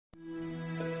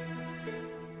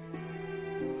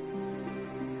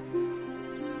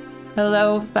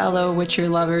Hello, fellow Witcher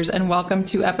lovers, and welcome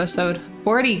to episode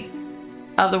 40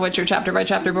 of the Witcher chapter by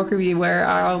chapter book review, where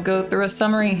I'll go through a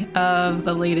summary of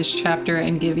the latest chapter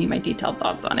and give you my detailed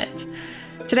thoughts on it.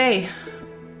 Today,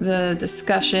 the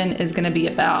discussion is going to be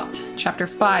about chapter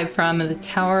 5 from The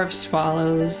Tower of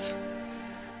Swallows.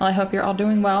 Well, I hope you're all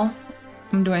doing well.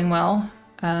 I'm doing well.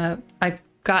 I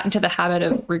got into the habit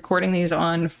of recording these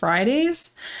on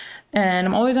Fridays, and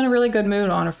I'm always in a really good mood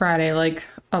on a Friday, like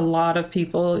a lot of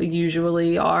people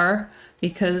usually are,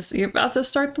 because you're about to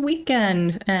start the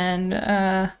weekend, and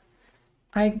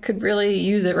I could really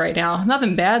use it right now.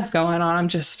 Nothing bad's going on. I'm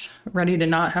just ready to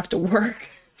not have to work.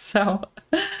 So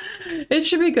it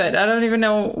should be good. I don't even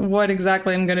know what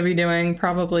exactly I'm going to be doing.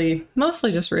 Probably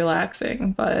mostly just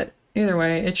relaxing, but either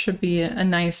way, it should be a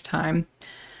nice time.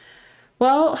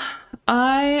 Well,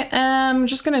 I am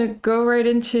just going to go right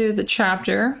into the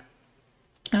chapter.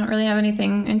 I don't really have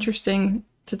anything interesting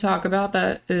to talk about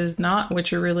that is not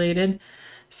Witcher related.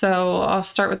 So I'll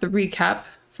start with the recap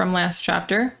from last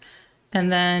chapter,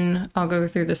 and then I'll go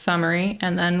through the summary,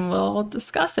 and then we'll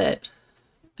discuss it.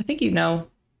 I think you know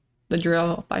the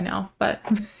drill by now, but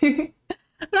I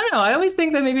don't know. I always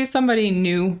think that maybe somebody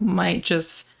new might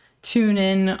just tune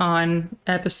in on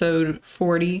episode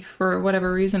 40 for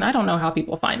whatever reason. I don't know how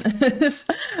people find this.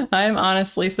 I'm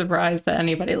honestly surprised that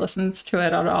anybody listens to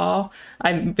it at all.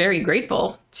 I'm very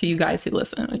grateful to you guys who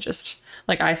listen. It just,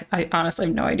 like, I honestly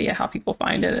have no idea how people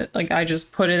find it. Like, I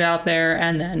just put it out there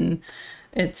and then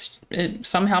it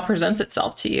somehow presents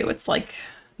itself to you. It's like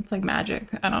magic.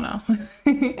 I don't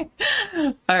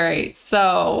know. All right.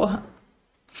 So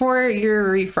for your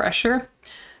refresher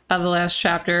of the last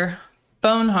chapter,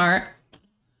 Boneheart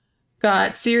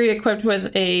got Ciri equipped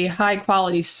with a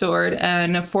high-quality sword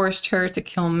and forced her to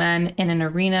kill men in an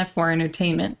arena for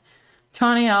entertainment.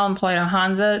 Toniel employed a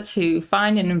Hansa to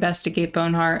find and investigate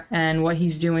Boneheart and what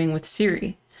he's doing with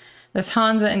Ciri. This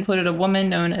Hansa included a woman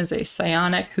known as a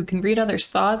psionic who can read others'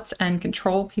 thoughts and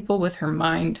control people with her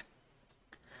mind.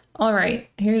 All right,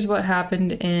 here's what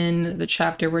happened in the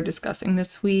chapter we're discussing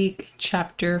this week,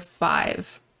 chapter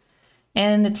 5.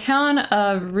 In the town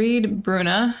of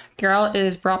Riedbrunna, Geralt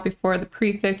is brought before the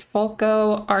prefect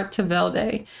Folco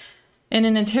Artevelde. In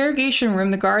an interrogation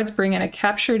room, the guards bring in a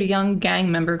captured young gang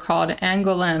member called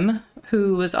Angoulême,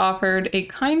 who was offered a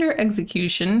kinder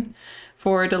execution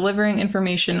for delivering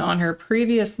information on her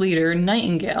previous leader,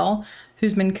 Nightingale,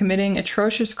 who's been committing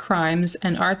atrocious crimes,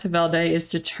 and Artevelde is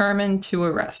determined to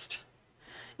arrest.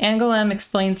 Angoulême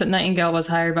explains that Nightingale was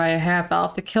hired by a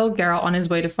half-elf to kill Geralt on his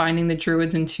way to finding the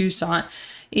Druids in Toussaint,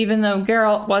 even though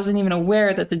Geralt wasn't even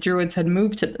aware that the Druids had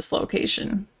moved to this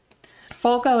location.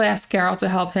 Folco asks Geralt to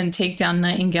help him take down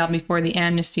Nightingale before the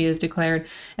amnesty is declared,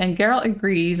 and Geralt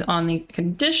agrees on the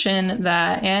condition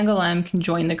that Angoulême can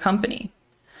join the company.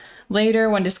 Later,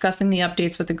 when discussing the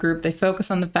updates with the group, they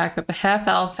focus on the fact that the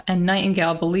half-elf and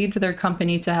Nightingale believed their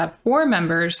company to have 4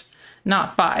 members,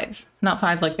 not 5. Not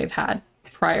 5 like they've had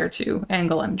prior to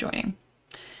Angoulême joining.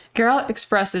 Geralt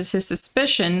expresses his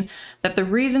suspicion that the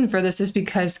reason for this is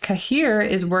because Cahir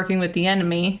is working with the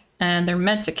enemy, and they're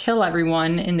meant to kill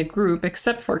everyone in the group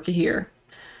except for Cahir.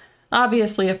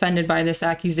 Obviously offended by this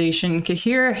accusation,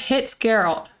 Cahir hits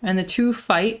Geralt, and the two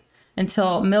fight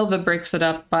until Milva breaks it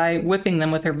up by whipping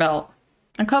them with her belt.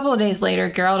 A couple of days later,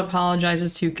 Geralt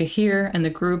apologizes to Cahir and the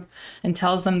group and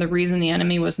tells them the reason the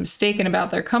enemy was mistaken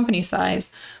about their company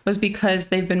size was because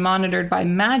they've been monitored by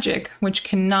magic, which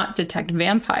cannot detect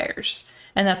vampires,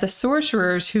 and that the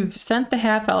sorcerers who've sent the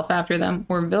half-elf after them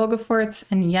were Vilgefortz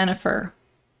and Yennefer.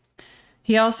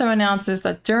 He also announces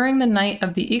that during the night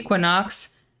of the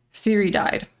equinox, Ciri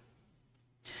died.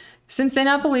 Since they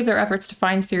now believe their efforts to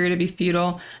find Ciri to be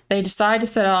futile, they decide to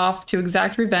set off to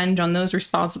exact revenge on those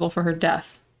responsible for her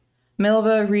death.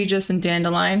 Milva, Regis, and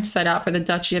Dandelion set out for the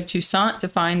Duchy of Toussaint to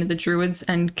find the Druids,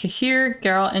 and Cahir,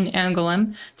 Geralt, and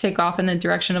Angoulême take off in the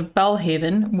direction of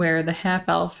Belhaven, where the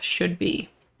half-elf should be.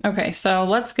 Okay, so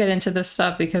let's get into this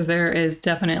stuff because there is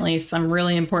definitely some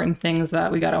really important things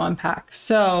that we got to unpack.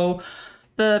 So,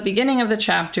 the beginning of the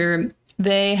chapter,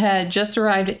 they had just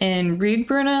arrived in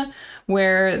Riedbrunna,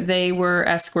 where they were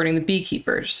escorting the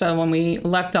beekeepers. So when we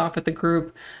left off with the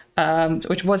group,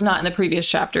 which was not in the previous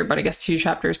chapter, but I guess 2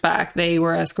 chapters back, they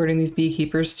were escorting these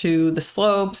beekeepers to the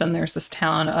slopes, and there's this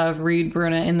town of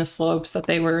Riedbrunna in the slopes that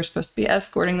they were supposed to be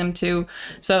escorting them to.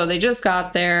 So they just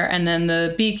got there, and then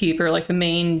the beekeeper, like the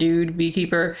main dude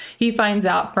beekeeper, he finds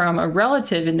out from a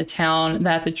relative in the town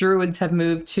that the Druids have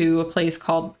moved to a place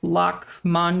called Loch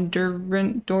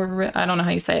Mondorin. I don't know how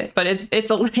you say it, but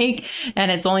it's a lake, and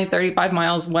it's only 35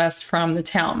 miles west from the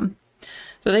town.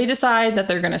 So they decide that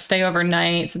they're going to stay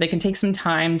overnight so they can take some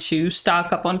time to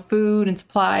stock up on food and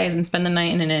supplies and spend the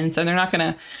night in an inn. So they're not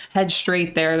going to head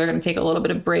straight there. They're going to take a little bit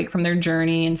of break from their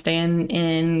journey and stay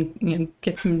in,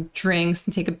 get some drinks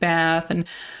and take a bath. And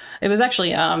it was actually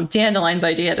Dandelion's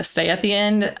idea to stay at the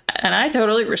inn. And I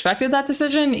totally respected that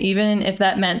decision, even if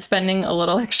that meant spending a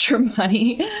little extra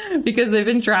money, because they've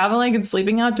been traveling and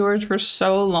sleeping outdoors for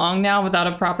so long now without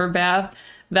a proper bath,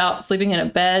 without sleeping in a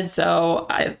bed. So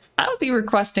I would be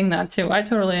requesting that too. I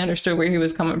totally understood where he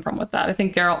was coming from with that. I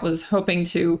think Geralt was hoping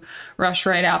to rush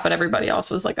right out, but everybody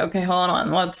else was like, okay, hold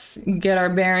on, let's get our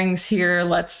bearings here.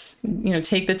 Let's,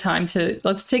 take the time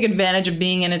let's take advantage of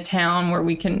being in a town where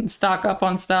we can stock up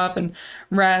on stuff and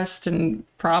rest and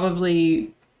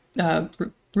probably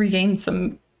regain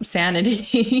some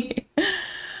sanity.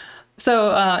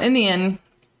 So in the end,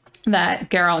 that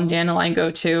Geralt and Dandelion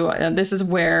go to. This is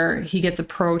where he gets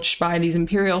approached by these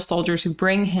Imperial soldiers who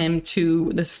bring him to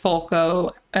this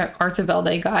Folco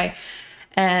Artevelde guy,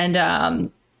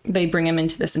 and they bring him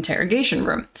into this interrogation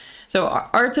room. So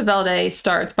Artevelde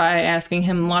starts by asking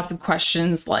him lots of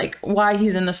questions like why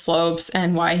he's in the slopes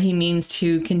and why he means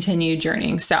to continue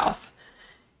journeying south.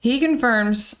 He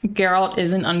confirms Geralt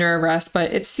isn't under arrest,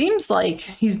 but it seems like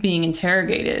he's being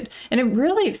interrogated. And it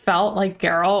really felt like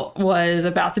Geralt was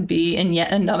about to be in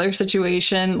yet another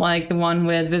situation like the one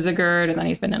with Visegerd, and then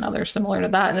he's been in others similar to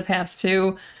that in the past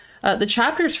too. The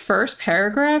chapter's first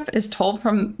paragraph is told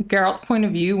from Geralt's point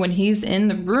of view when he's in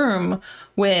the room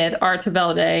with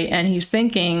Artevelde and he's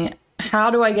thinking,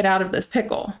 how do I get out of this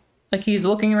pickle? Like he's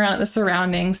looking around at the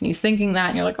surroundings and he's thinking that,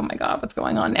 and you're like, oh my God, what's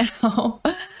going on now?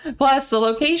 Plus the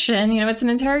location, it's an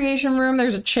interrogation room.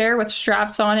 There's a chair with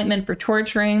straps on it meant for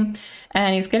torturing.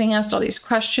 And he's getting asked all these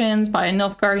questions by a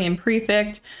Nilfgaardian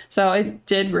prefect. So it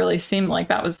did really seem like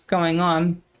that was going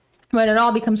on. But it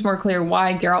all becomes more clear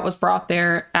why Geralt was brought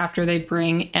there after they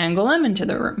bring Angoulême into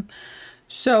the room.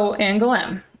 So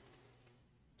Angoulême.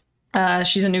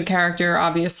 She's a new character,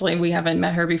 obviously. We haven't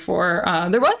met her before.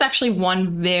 There was actually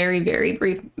one very, very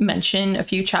brief mention a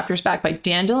few chapters back by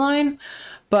Dandelion,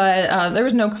 but there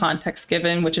was no context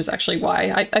given, which is actually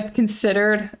why I've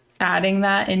considered adding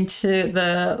that into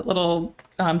the little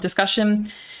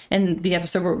discussion in the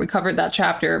episode where we covered that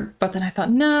chapter. But then I thought,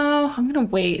 no, I'm going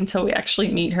to wait until we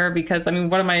actually meet her because,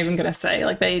 what am I even going to say?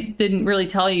 Like, they didn't really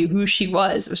tell you who she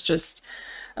was. It was just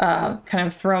kind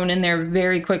of thrown in there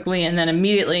very quickly and then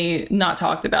immediately not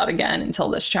talked about again until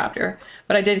this chapter.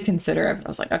 But I did consider it. I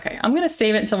was like, okay, I'm going to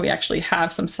save it until we actually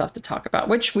have some stuff to talk about,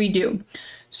 which we do.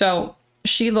 So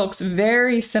she looks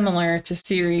very similar to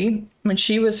Ciri. When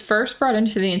she was first brought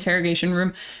into the interrogation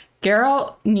room,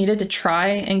 Geralt needed to try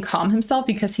and calm himself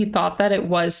because he thought that it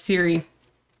was Ciri.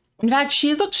 In fact,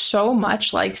 she looked so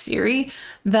much like Ciri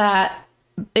that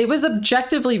it was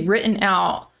objectively written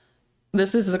out.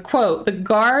 This is a quote: the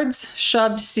guards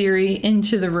shoved Ciri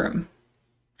into the room.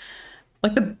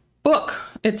 Like the book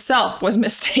itself was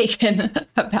mistaken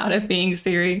about it being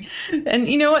Ciri. And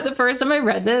you know what? The first time I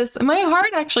read this, my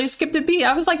heart actually skipped a beat.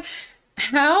 I was like,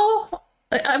 how?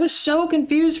 I was so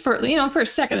confused for a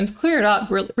second. It's cleared up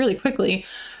really, really quickly.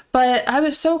 But I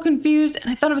was so confused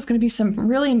and I thought it was going to be some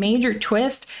really major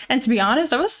twist. And to be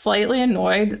honest, I was slightly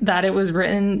annoyed that it was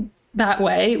written that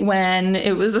way when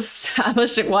it was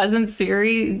established it wasn't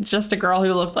Ciri, just a girl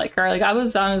who looked like her. Like, I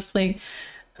was honestly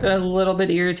a little bit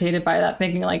irritated by that,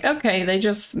 thinking like, okay, they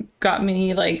just got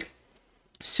me like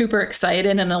super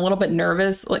excited and a little bit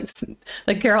nervous. Like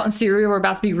Geralt and Ciri were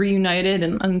about to be reunited,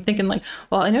 and I'm thinking like,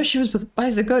 well, I know she was with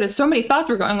Visegerd. So many thoughts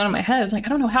were going on in my head. Like, I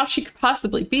don't know how she could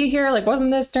possibly be here. Like,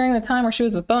 wasn't this during the time where she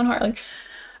was with Boneheart? Like,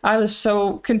 I was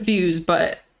so confused,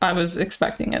 but I was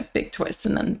expecting a big twist.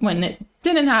 And then when it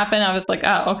didn't happen, I was like,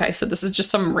 oh, okay, so this is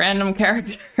just some random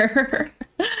character.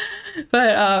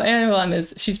 But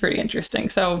Angoulême she's pretty interesting.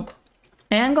 So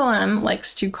Angoulême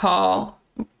likes to call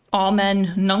all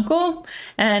men nuncle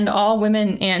and all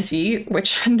women auntie,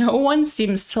 which no one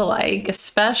seems to like,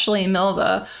 especially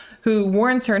Milva, who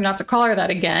warns her not to call her that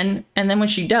again. And then when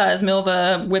she does,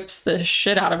 Milva whips the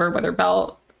shit out of her with her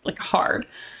belt, like, hard.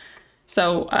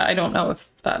 So I don't know if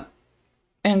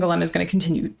Angoulême is going to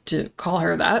continue to call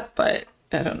her that, but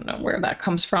I don't know where that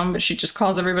comes from. But she just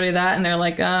calls everybody that, and they're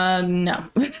like, no,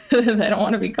 they don't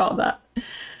want to be called that.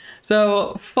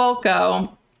 So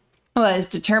Folco was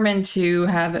determined to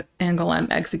have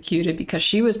Angoulême executed because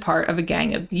she was part of a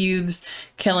gang of youths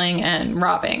killing and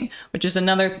robbing, which is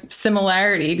another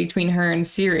similarity between her and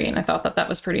Ciri, and I thought that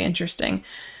was pretty interesting.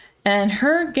 And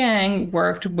her gang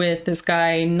worked with this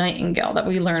guy Nightingale that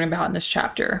we learn about in this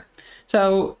chapter.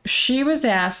 So she was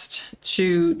asked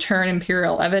to turn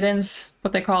imperial evidence,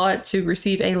 what they call it, to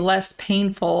receive a less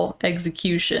painful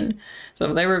execution.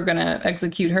 So they were going to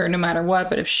execute her no matter what,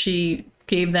 but if she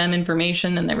gave them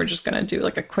information, then they were just going to do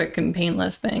like a quick and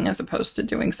painless thing as opposed to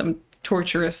doing some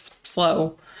torturous,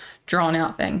 slow, drawn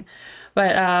out thing.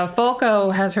 But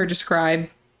Falco has her describe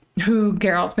who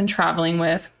Geralt's been traveling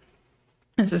with.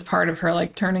 This is part of her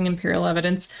like turning imperial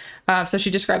evidence. So she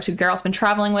describes who Geralt's been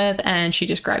traveling with, and she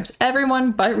describes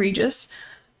everyone but Regis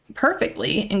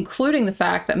perfectly, including the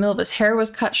fact that Milva's hair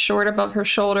was cut short above her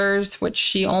shoulders, which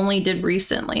she only did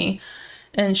recently.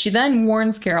 And she then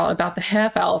warns Geralt about the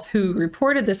half-elf who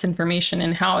reported this information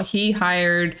and how he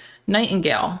hired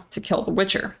Nightingale to kill the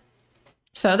Witcher.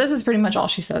 So this is pretty much all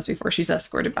she says before she's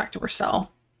escorted back to her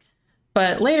cell.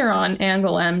 But later on,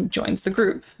 Angoulême joins the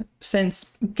group.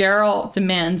 Since Geralt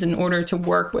demands in order to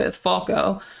work with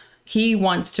Falco, he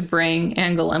wants to bring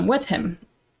Angoulême with him.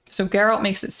 So Geralt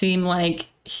makes it seem like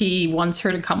he wants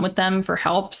her to come with them for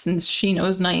help since she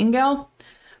knows Nightingale.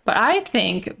 But I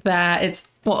think that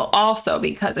it's, well, also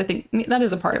because I think that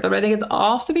is a part of it, but I think it's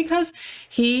also because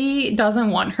he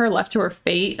doesn't want her left to her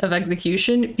fate of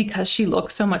execution because she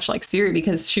looks so much like Ciri,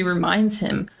 because she reminds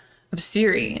him of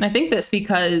Ciri. And I think this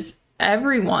because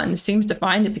everyone seems to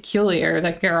find it peculiar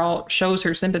that Geralt shows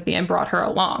her sympathy and brought her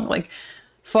along. Like,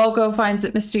 Falco finds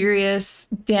it mysterious,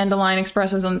 Dandelion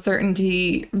expresses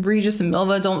uncertainty, Regis and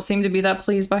Milva don't seem to be that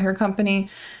pleased by her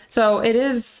company. So it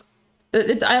is,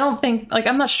 I don't think, like,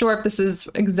 I'm not sure if this is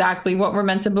exactly what we're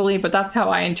meant to believe, but that's how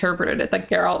I interpreted it, that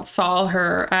Geralt saw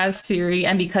her as Ciri,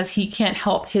 and because he can't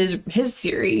help his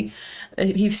Ciri,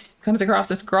 he comes across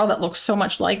this girl that looks so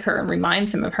much like her and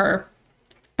reminds him of her,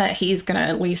 that he's gonna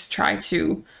at least try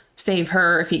to save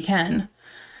her if he can,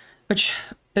 which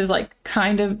is like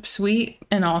kind of sweet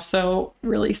and also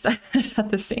really sad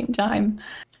at the same time.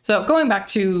 So going back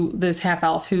to this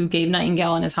half-elf who gave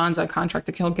Nightingale and his Hansa a contract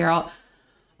to kill Geralt,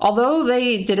 although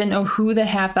they didn't know who the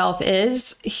half-elf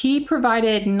is, he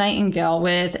provided Nightingale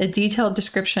with a detailed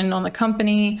description on the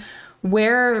company,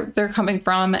 where they're coming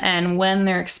from, and when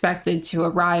they're expected to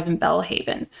arrive in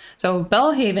Belhaven. So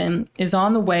Belhaven is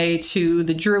on the way to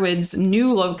the Druids'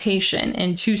 new location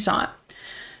in Toussaint.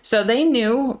 So they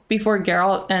knew before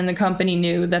Geralt and the company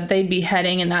knew that they'd be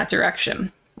heading in that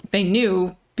direction. They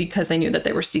knew because they knew that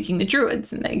they were seeking the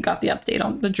Druids, and they got the update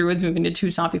on the Druids moving to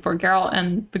Toussaint before Geralt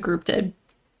and the group did.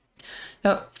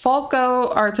 Now,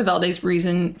 Falco Artevelde's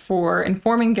reason for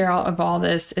informing Geralt of all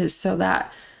this is so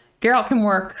that Geralt can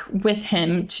work with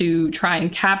him to try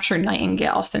and capture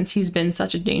Nightingale, since he's been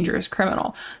such a dangerous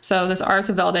criminal. So this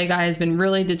Artevelde guy has been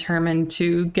really determined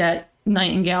to get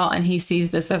Nightingale, and he sees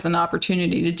this as an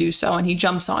opportunity to do so, and he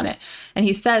jumps on it. And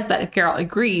he says that if Geralt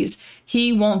agrees,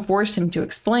 he won't force him to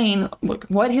explain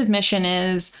what his mission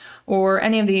is, or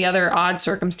any of the other odd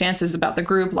circumstances about the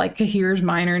group, like Cahir's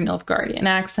minor Nilfgaardian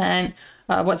accent,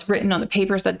 what's written on the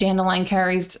papers that Dandelion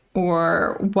carries,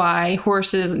 or why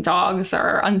horses and dogs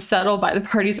are unsettled by the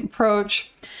party's approach.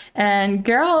 And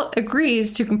Geralt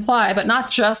agrees to comply, but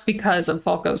not just because of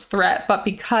Falco's threat, but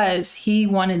because he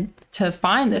wanted to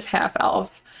find this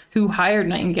half-elf who hired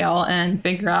Nightingale and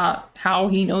figure out how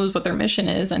he knows what their mission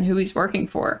is and who he's working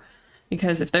for.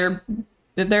 Because if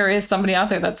there is somebody out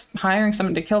there that's hiring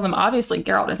someone to kill them, obviously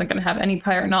Geralt isn't going to have any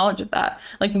prior knowledge of that.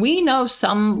 Like, we know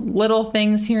some little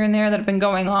things here and there that have been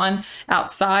going on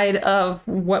outside of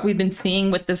what we've been seeing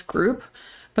with this group,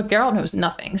 but Geralt knows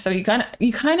nothing. So you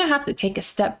kind of have to take a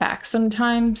step back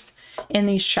sometimes in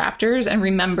these chapters and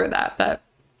remember that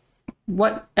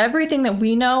everything that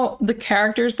we know, the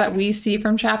characters that we see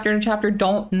from chapter to chapter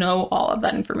don't know all of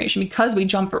that information because we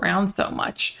jump around so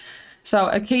much. So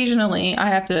occasionally I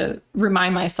have to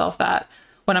remind myself that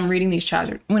when I'm reading these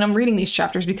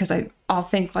chapters, because I'll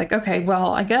think like, okay,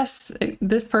 well, I guess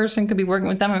this person could be working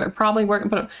with them, or they're probably working,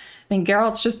 but I mean,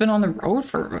 Geralt's just been on the road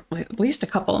for at least a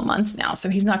couple of months now, so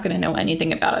he's not going to know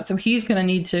anything about it. So he's going to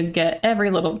need to get every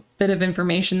little bit of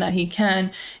information that he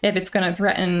can if it's going to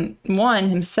threaten, one,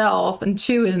 himself, and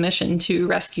two, his mission to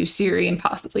rescue Ciri and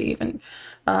possibly even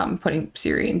putting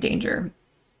Ciri in danger.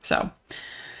 So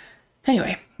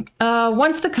anyway,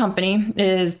 once the company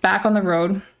is back on the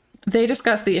road, they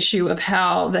discuss the issue of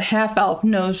how the half-elf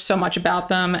knows so much about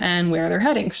them and where they're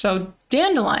heading. So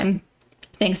Dandelion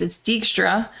thinks it's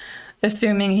Dijkstra,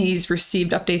 assuming he's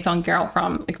received updates on Geralt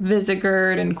from like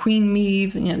Visigurd and Queen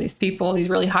Meve, these people, these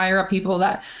really higher up people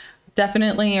that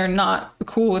definitely are not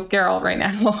cool with Geralt right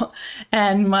now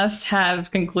and must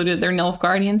have concluded they're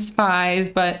Nilfgaardian spies,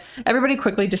 but everybody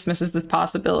quickly dismisses this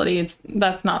possibility.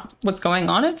 That's not what's going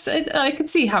on. I could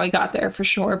see how he got there for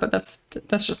sure, but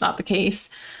that's just not the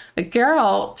case. But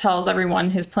Geralt tells everyone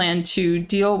his plan to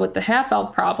deal with the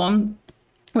half-elf problem,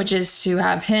 which is to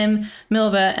have him,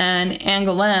 Milva, and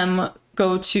Angoulême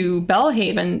go to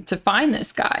Belhaven to find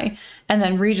this guy. And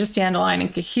then Regis, Dandelion,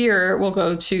 and Cahir will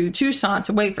go to Toussaint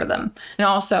to wait for them. And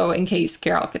also, in case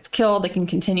Geralt gets killed, they can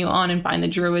continue on and find the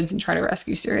druids and try to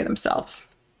rescue Ciri themselves.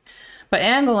 But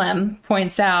Angoulême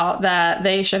points out that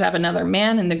they should have another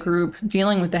man in the group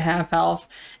dealing with the half-elf,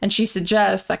 and she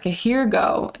suggests that Cahir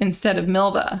go instead of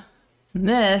Milva. And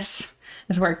this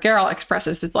is where Geralt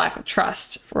expresses his lack of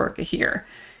trust for Cahir.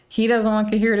 He doesn't want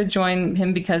Cahir to join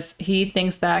him because he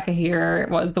thinks that Cahir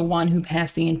was the one who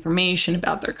passed the information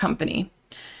about their company.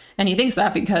 And he thinks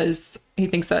that because he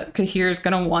thinks that Cahir is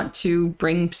going to want to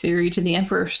bring Ciri to the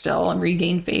Emperor still and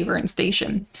regain favor and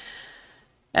station.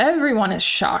 Everyone is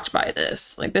shocked by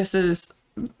this. Like, this is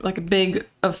like a big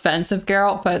offense of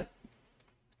Geralt, but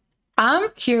I'm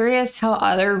curious how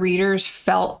other readers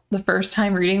felt the first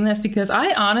time reading this, because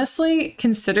I honestly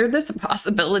considered this a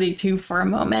possibility too for a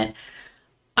moment.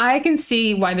 I can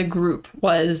see why the group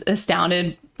was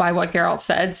astounded by what Geralt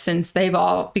said, since they've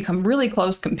all become really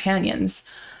close companions.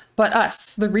 But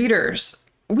us, the readers,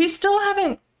 we still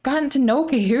haven't gotten to know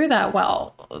Cahir that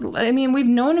well. I mean, we've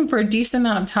known him for a decent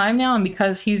amount of time now, and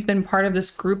because he's been part of this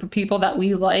group of people that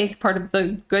we like, part of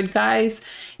the good guys,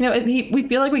 you know, we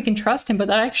feel like we can trust him. But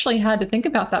I actually had to think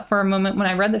about that for a moment when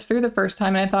I read this through the first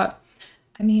time, and I thought,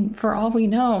 I mean, for all we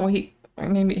know, he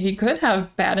could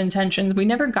have bad intentions. We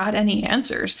never got any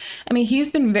answers. I mean,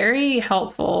 he's been very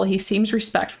helpful. He seems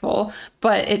respectful,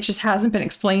 but it just hasn't been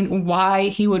explained why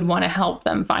he would want to help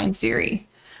them find Ciri.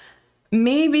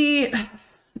 Maybe,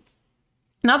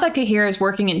 not that Cahir is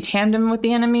working in tandem with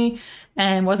the enemy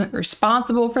and wasn't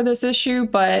responsible for this issue,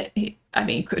 but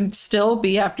he could still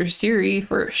be after Ciri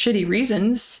for shitty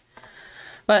reasons.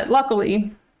 But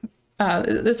luckily,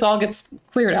 this all gets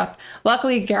cleared up.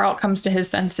 Luckily, Geralt comes to his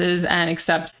senses and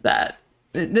accepts that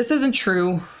this isn't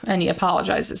true, and he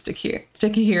apologizes to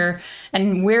Cahir,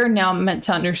 and we're now meant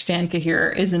to understand Cahir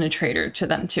isn't a traitor to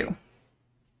them too.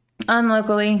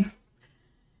 Unluckily,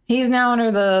 he's now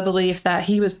under the belief that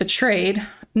he was betrayed,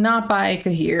 not by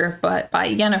Cahir, but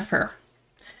by Yennefer.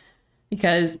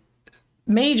 Because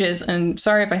mages, and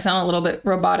sorry if I sound a little bit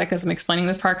robotic as I'm explaining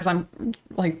this part, because I'm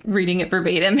like reading it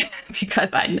verbatim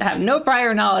because I have no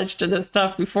prior knowledge to this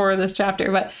stuff before this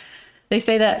chapter, but they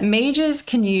say that mages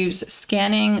can use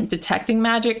scanning, detecting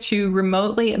magic to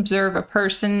remotely observe a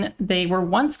person they were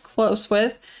once close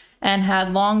with and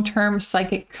had long-term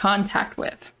psychic contact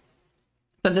with.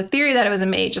 But the theory that it was a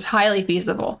mage is highly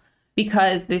feasible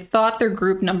because they thought their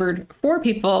group numbered 4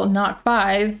 people, not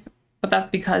 5, but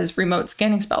that's because remote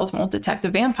scanning spells won't detect a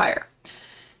vampire.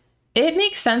 It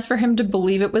makes sense for him to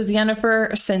believe it was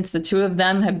Yennefer, since the two of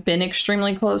them have been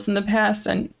extremely close in the past.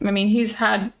 And I mean, he's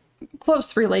had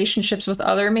close relationships with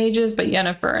other mages, but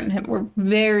Yennefer and him were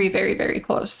very, very, very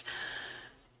close.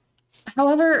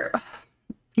 However,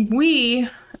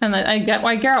 and I get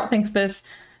why Geralt thinks this,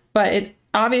 but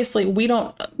obviously we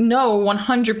don't know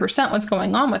 100% what's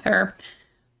going on with her.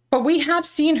 But we have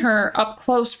seen her up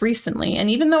close recently, and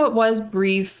even though it was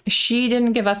brief, she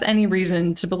didn't give us any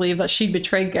reason to believe that she'd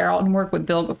betray Geralt and work with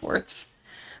Vilgefortz.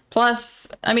 Plus,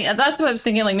 I mean, that's what I was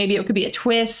thinking, like maybe it could be a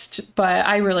twist, but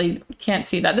I really can't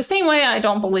see that. The same way I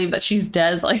don't believe that she's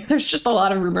dead. Like, there's just a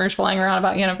lot of rumors flying around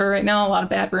about Yennefer right now, a lot of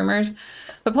bad rumors.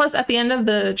 But plus, at the end of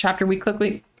the chapter, we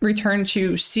quickly return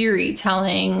to Ciri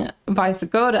telling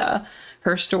Visigoda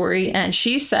her story, and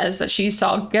she says that she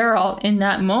saw Geralt in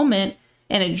that moment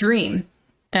in a dream,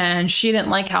 and she didn't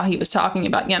like how he was talking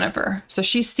about Yennefer. So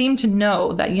she seemed to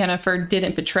know that Yennefer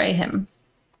didn't betray him.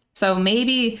 So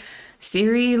maybe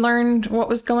Ciri learned what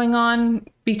was going on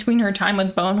between her time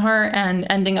with Boneheart and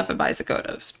ending up at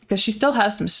Visigoda's, because she still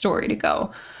has some story to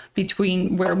go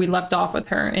between where we left off with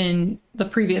her in the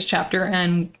previous chapter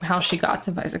and how she got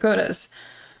to Visigoda's.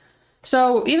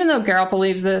 So even though Geralt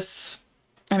believes this,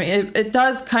 I mean, it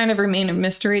does kind of remain a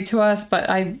mystery to us, but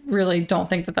I really don't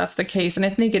think that that's the case. And I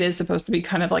think it is supposed to be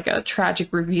kind of like a tragic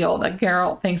reveal that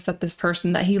Geralt thinks that this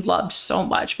person that he loved so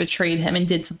much betrayed him and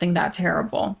did something that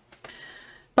terrible.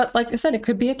 But like I said, it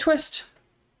could be a twist.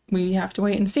 We have to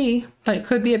wait and see. But it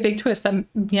could be a big twist that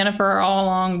Yennefer all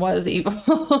along was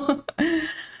evil.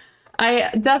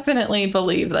 I definitely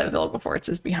believe that Vilgefortz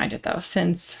is behind it, though,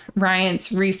 since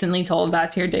Rience recently told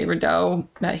Vatir de Rideau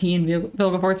that he and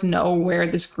Vilgefortz know where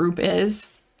this group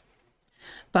is.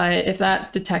 But if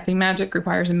that detecting magic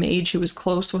requires a mage who was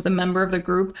close with a member of the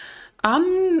group,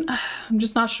 I'm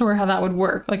just not sure how that would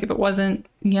work. Like, if it wasn't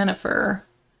Yennefer,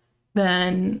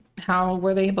 then how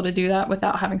were they able to do that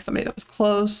without having somebody that was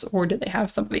close? Or did they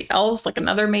have somebody else, like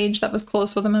another mage that was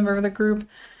close with a member of the group?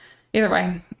 Either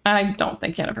way, I don't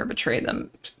think Yennefer betrayed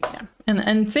them. Yeah.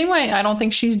 And same way, I don't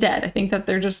think she's dead. I think that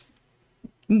they're just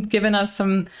giving us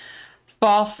some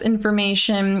false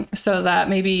information so that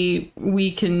maybe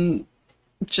we can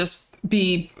just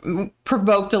be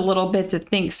provoked a little bit to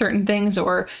think certain things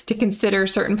or to consider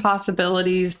certain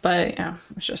possibilities. But yeah,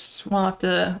 it's just, we'll have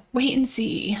to wait and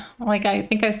see. Like I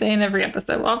think I say in every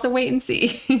episode, we'll have to wait and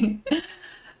see.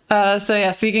 So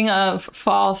yeah, speaking of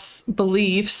false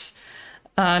beliefs,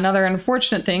 another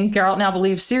unfortunate thing, Geralt now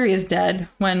believes Ciri is dead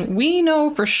when we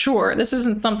know for sure this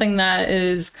isn't something that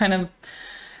is kind of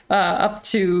up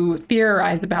to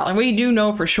theorize about. Like, we do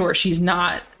know for sure she's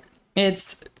not.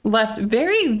 It's left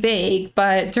very vague,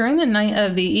 but during the night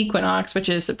of the equinox, which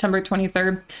is September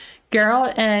 23rd,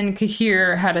 Geralt and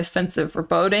Cahir had a sense of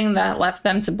foreboding that left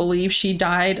them to believe she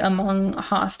died among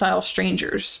hostile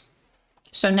strangers.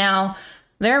 So now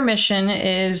their mission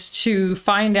is to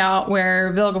find out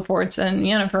where Vilgefortz and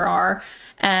Yennefer are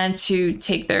and to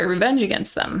take their revenge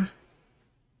against them.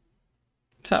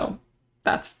 So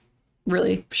that's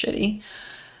really shitty.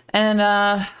 And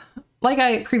like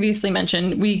I previously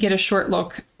mentioned, we get a short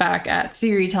look back at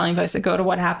Ciri telling Vice Goda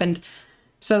what happened.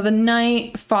 So the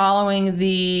night following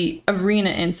the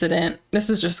arena incident, this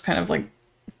is just kind of like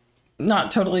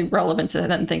not totally relevant to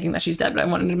them thinking that she's dead, but I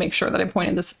wanted to make sure that I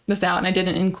pointed this out, and I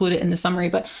didn't include it in the summary.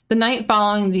 But the night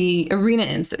following the arena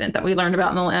incident that we learned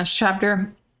about in the last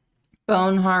chapter,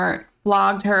 Boneheart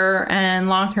flogged her and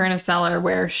locked her in a cellar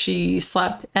where she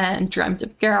slept and dreamt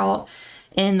of Geralt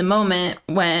in the moment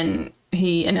when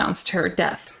he announced her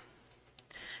death.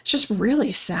 It's just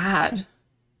really sad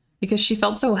because she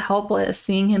felt so helpless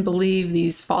seeing him believe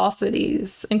these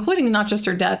falsities, including not just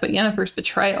her death, but Yennefer's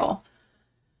betrayal.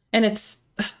 And it's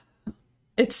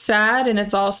sad, and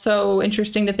it's also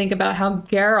interesting to think about how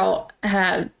Geralt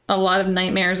had a lot of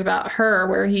nightmares about her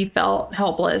where he felt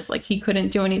helpless, like he couldn't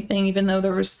do anything, even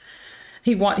though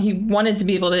he wanted to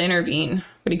be able to intervene,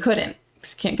 but he couldn't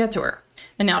because he can't get to her.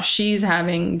 And now she's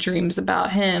having dreams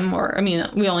about him, or, I mean,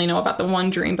 we only know about the one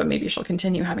dream, but maybe she'll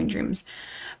continue having dreams.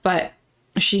 But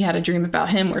she had a dream about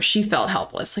him where she felt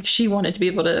helpless. Like she wanted to be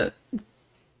able to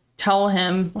tell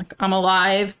him, like, I'm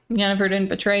alive, Yennefer didn't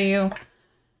betray you.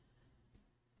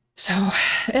 So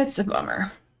it's a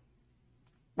bummer.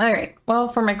 All right, well,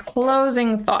 for my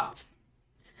closing thoughts,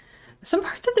 some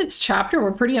parts of this chapter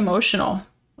were pretty emotional.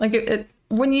 Like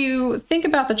when you think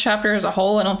about the chapter as a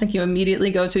whole, I don't think you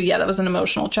immediately go to, yeah, that was an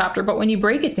emotional chapter. But when you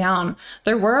break it down,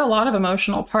 there were a lot of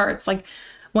emotional parts. Like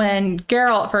when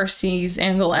Geralt first sees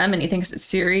Angoulême and he thinks it's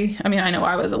Ciri. I mean, I know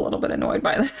I was a little bit annoyed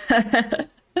by that.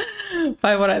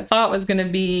 By what I thought was going to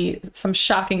be some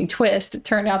shocking twist. It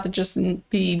turned out to just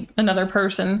be another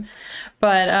person.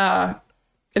 But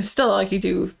it's still, like, you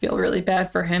do feel really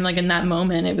bad for him. Like in that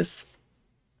moment, it was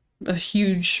a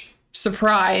huge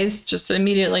surprise, just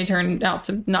immediately turned out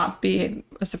to not be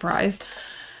a surprise.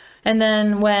 And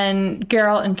then when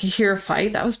Geralt and Cahir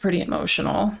fight, that was pretty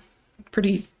emotional,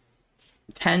 pretty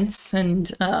tense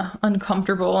and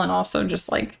uncomfortable, and also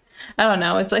just like, I don't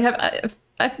know, it's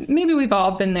like maybe we've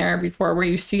all been there before, where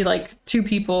you see like two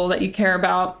people that you care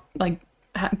about like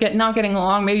not getting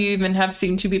along. Maybe you even have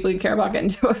seen two people you care about get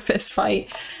into a fist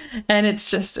fight, and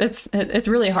it's just it's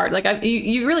really hard. Like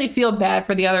you really feel bad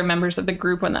for the other members of the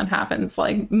group when that happens.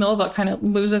 Like Milva kind of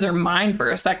loses her mind for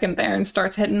a second there and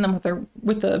starts hitting them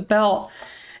with the belt,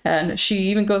 and she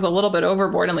even goes a little bit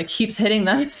overboard and like keeps hitting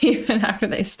them even after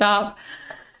they stop.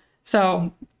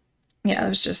 So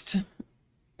yeah,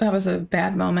 that was a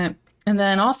bad moment. And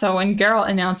then also when Geralt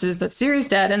announces that Ciri's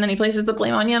dead, and then he places the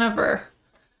blame on Yennefer.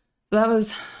 So that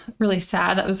was really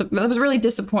sad. That was really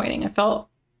disappointing. I felt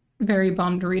very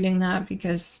bummed reading that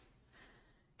because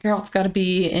Geralt's got to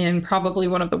be in probably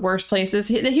one of the worst places.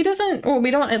 He doesn't, well, we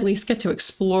don't at least get to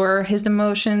explore his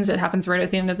emotions. It happens right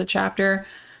at the end of the chapter.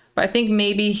 But I think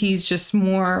maybe he's just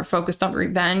more focused on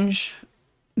revenge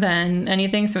than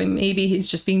anything. So maybe he's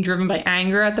just being driven by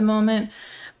anger at the moment.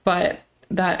 But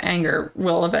that anger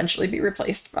will eventually be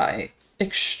replaced by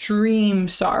extreme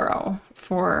sorrow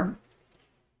for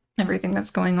everything that's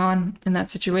going on in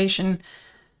that situation.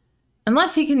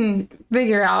 Unless he can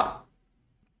figure out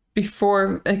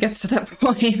before it gets to that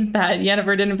point that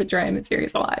Yennefer didn't betray him and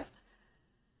Ciri's alive.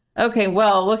 Okay,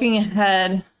 well, looking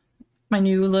ahead, my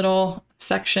new little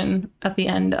section at the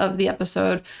end of the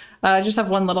episode, I just have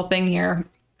one little thing here.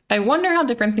 I wonder how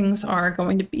different things are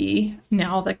going to be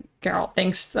now that Geralt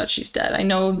thinks that she's dead. I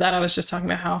know that I was just talking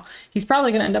about how he's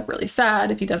probably going to end up really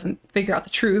sad if he doesn't figure out the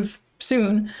truth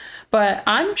soon. But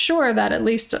I'm sure that at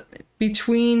least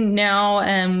between now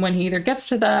and when he either gets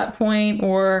to that point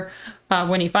or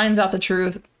when he finds out the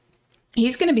truth,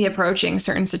 he's going to be approaching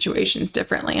certain situations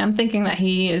differently. I'm thinking that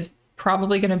he is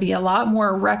probably going to be a lot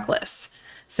more reckless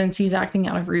since he's acting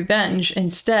out of revenge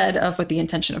instead of with the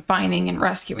intention of finding and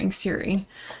rescuing Ciri.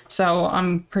 So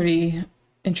I'm pretty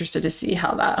interested to see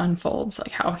how that unfolds, like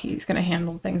how he's going to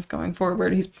handle things going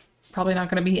forward. He's probably not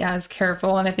going to be as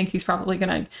careful, and I think he's probably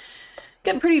going to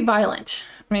get pretty violent.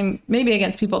 I mean, maybe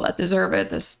against people that deserve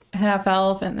it. This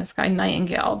half-elf and this guy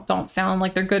Nightingale don't sound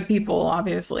like they're good people,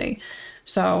 obviously.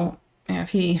 So if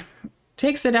he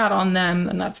takes it out on them,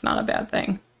 then that's not a bad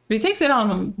thing. If he takes it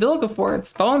on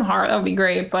Vilgefortz, Boneheart, that would be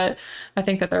great, but I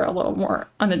think that they're a little more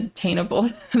unattainable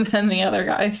than the other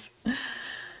guys.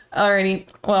 Alrighty,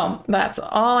 well, that's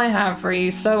all I have for you.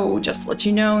 So just to let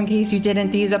you know, in case you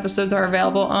didn't, these episodes are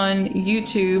available on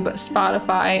YouTube,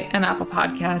 Spotify, and Apple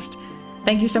Podcast.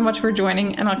 Thank you so much for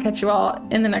joining, and I'll catch you all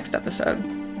in the next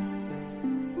episode.